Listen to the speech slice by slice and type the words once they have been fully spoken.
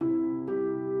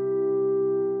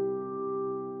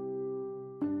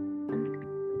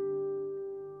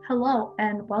Hello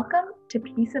and welcome to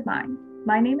Peace of Mind.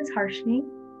 My name is Harshini.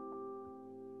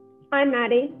 I'm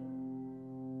Maddie.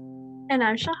 And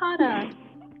I'm Shahada.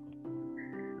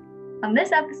 On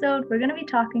this episode, we're going to be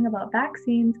talking about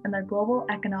vaccines and their global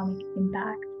economic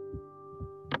impact.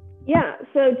 Yeah,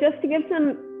 so just to give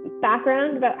some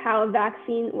background about how a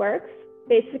vaccine works,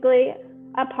 basically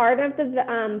a part of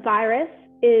the virus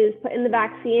is put in the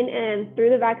vaccine, and through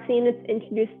the vaccine it's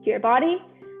introduced to your body,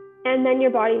 and then your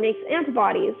body makes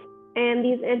antibodies. And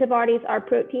these antibodies are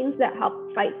proteins that help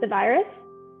fight the virus.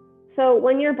 So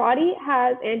when your body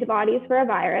has antibodies for a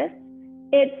virus,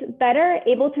 it's better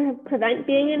able to prevent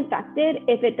being infected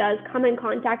if it does come in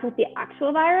contact with the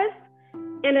actual virus.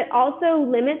 And it also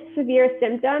limits severe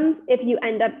symptoms if you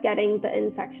end up getting the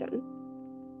infection.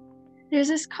 There's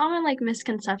this common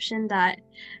misconception that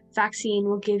vaccine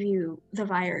will give you the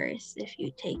virus if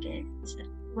you take it. So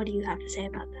what do you have to say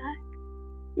about that?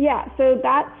 Yeah, so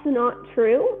that's not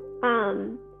true.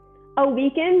 A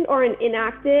weakened or an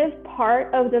inactive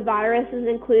part of the virus is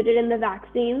included in the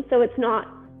vaccine, so it's not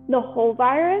the whole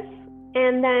virus.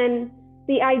 And then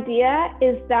the idea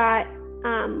is that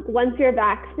once you're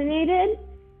vaccinated,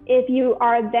 if you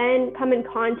are then come in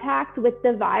contact with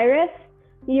the virus,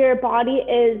 your body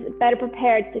is better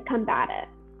prepared to combat it.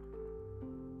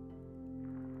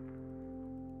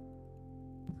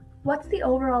 What's the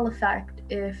overall effect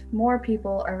if more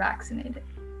people are vaccinated?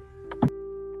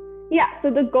 Yeah,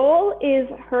 so the goal is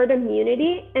herd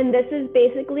immunity, and this is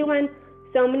basically when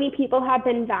so many people have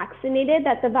been vaccinated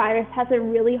that the virus has a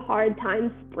really hard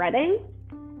time spreading.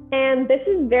 And this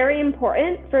is very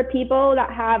important for people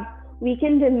that have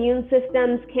weakened immune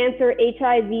systems, cancer,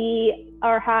 HIV,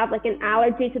 or have an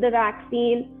allergy to the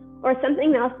vaccine or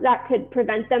something else that could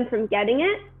prevent them from getting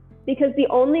it. Because the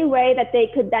only way that they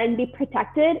could then be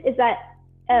protected is that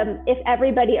if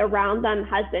everybody around them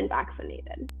has been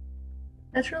vaccinated.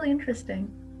 That's really interesting.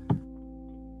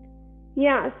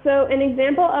 Yeah, so an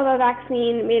example of a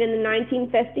vaccine made in the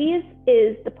 1950s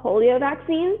is the polio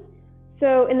vaccine.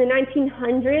 So in the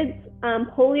 1900s,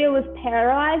 polio was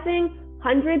paralyzing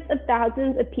hundreds of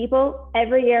thousands of people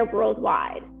every year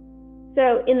worldwide.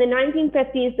 So in the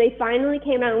 1950s, they finally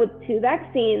came out with two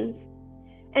vaccines,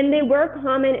 and they were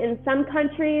common in some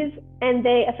countries, and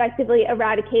they effectively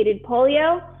eradicated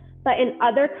polio. But in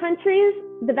other countries,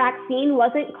 the vaccine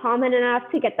wasn't common enough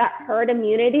to get that herd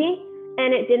immunity,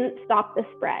 and it didn't stop the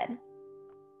spread.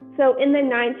 So in the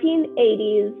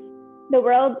 1980s, the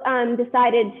world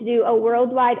decided to do a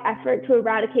worldwide effort to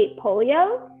eradicate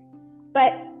polio.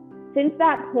 But since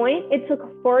that point, it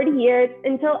took 40 years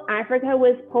until Africa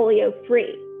was polio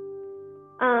free.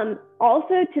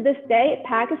 Also, to this day,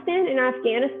 Pakistan and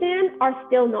Afghanistan are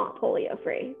still not polio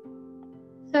free.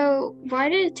 So why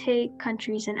did it take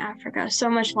countries in Africa so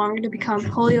much longer to become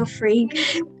polio free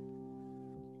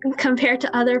compared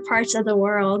to other parts of the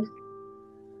world?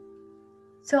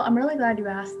 So I'm really glad you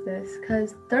asked this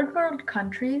because third world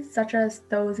countries, such as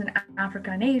those in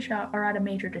Africa and Asia, are at a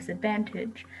major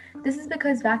disadvantage. This is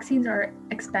because vaccines are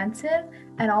expensive,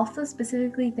 and also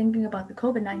specifically thinking about the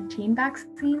COVID-19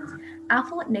 vaccines,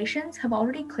 affluent nations have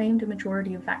already claimed a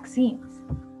majority of vaccines.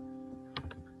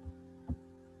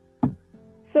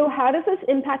 So how does this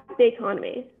impact the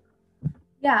economy?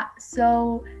 Yeah,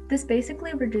 so this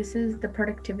basically reduces the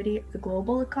productivity of the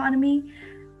global economy,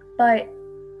 but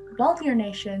wealthier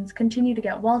nations continue to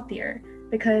get wealthier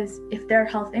because if their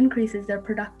health increases, their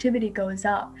productivity goes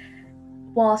up,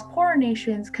 whilst poorer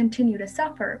nations continue to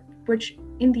suffer, which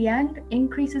in the end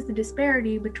increases the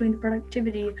disparity between the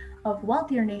productivity of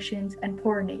wealthier nations and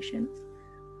poorer nations.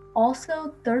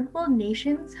 Also, third world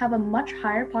nations have a much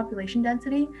higher population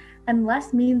density and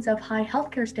less means of high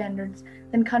healthcare standards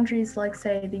than countries like,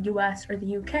 say, the US or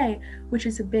the UK, which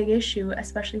is a big issue,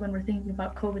 especially when we're thinking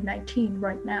about COVID-19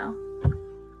 right now.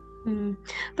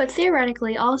 But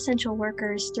theoretically, all essential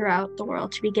workers throughout the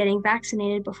world should be getting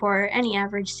vaccinated before any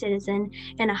average citizen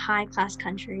in a high-class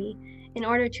country in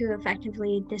order to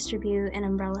effectively distribute an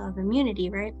umbrella of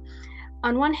immunity, right?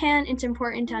 On one hand, it's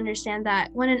important to understand that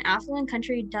when an affluent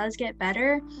country does get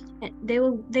better, they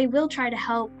will try to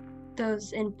help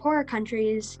those in poorer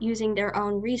countries using their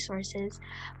own resources.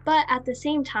 But at the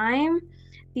same time,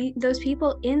 those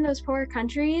people in those poorer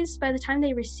countries, by the time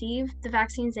they receive the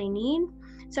vaccines they need,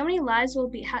 so many lives will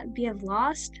be have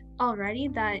lost already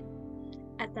that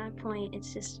at that point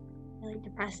it's just really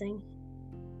depressing.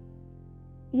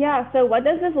 Yeah, so what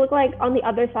does this look like on the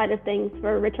other side of things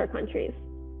for richer countries?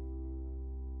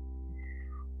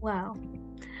 Well,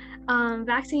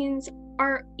 vaccines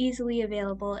are easily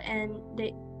available, and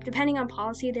depending on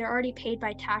policy, they're already paid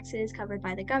by taxes covered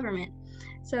by the government.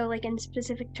 So in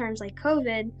specific terms like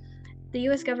COVID, The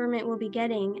US government will be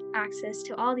getting access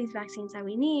to all these vaccines that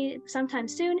we need sometime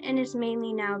soon, and it's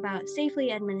mainly now about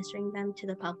safely administering them to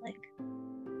the public.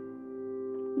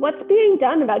 What's being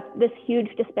done about this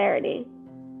huge disparity?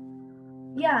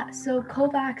 Yeah, so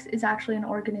COVAX is actually an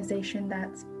organization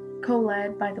that's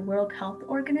co-led by the World Health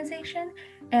Organization,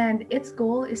 and its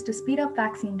goal is to speed up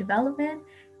vaccine development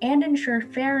and ensure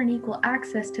fair and equal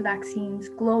access to vaccines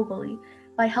globally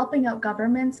by helping out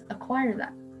governments acquire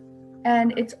them.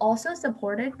 And it's also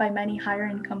supported by many higher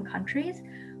income countries,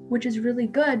 which is really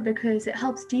good because it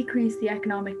helps decrease the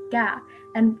economic gap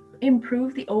and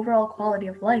improve the overall quality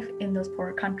of life in those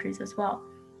poorer countries as well.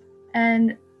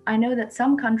 And I know that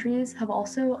some countries have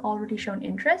also already shown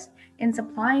interest in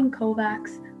supplying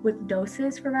COVAX with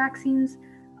doses for vaccines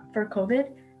for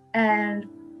COVID, and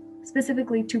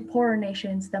specifically to poorer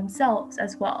nations themselves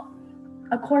as well.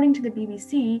 According to the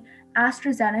BBC,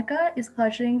 AstraZeneca is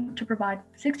pledging to provide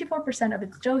 64% of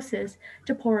its doses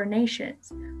to poorer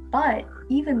nations. But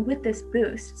even with this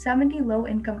boost, 70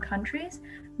 low-income countries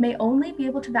may only be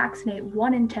able to vaccinate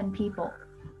 1 in 10 people.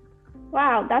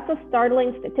 Wow, that's a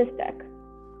startling statistic.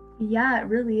 Yeah, it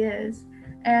really is.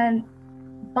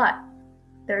 But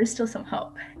there is still some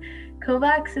hope.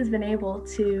 COVAX has been able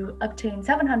to obtain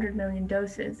 700 million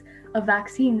doses of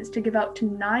vaccines to give out to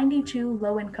 92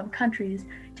 low-income countries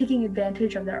taking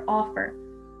advantage of their offer.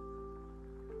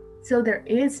 So there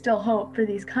is still hope for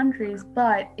these countries,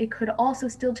 but it could also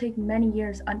still take many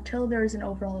years until there is an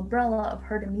overall umbrella of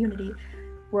herd immunity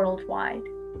worldwide.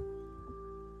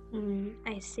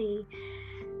 I see.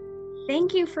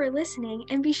 Thank you for listening,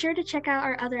 and be sure to check out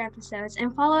our other episodes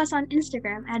and follow us on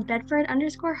Instagram at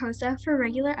Bedford_HOSA for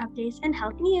regular updates and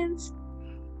health news.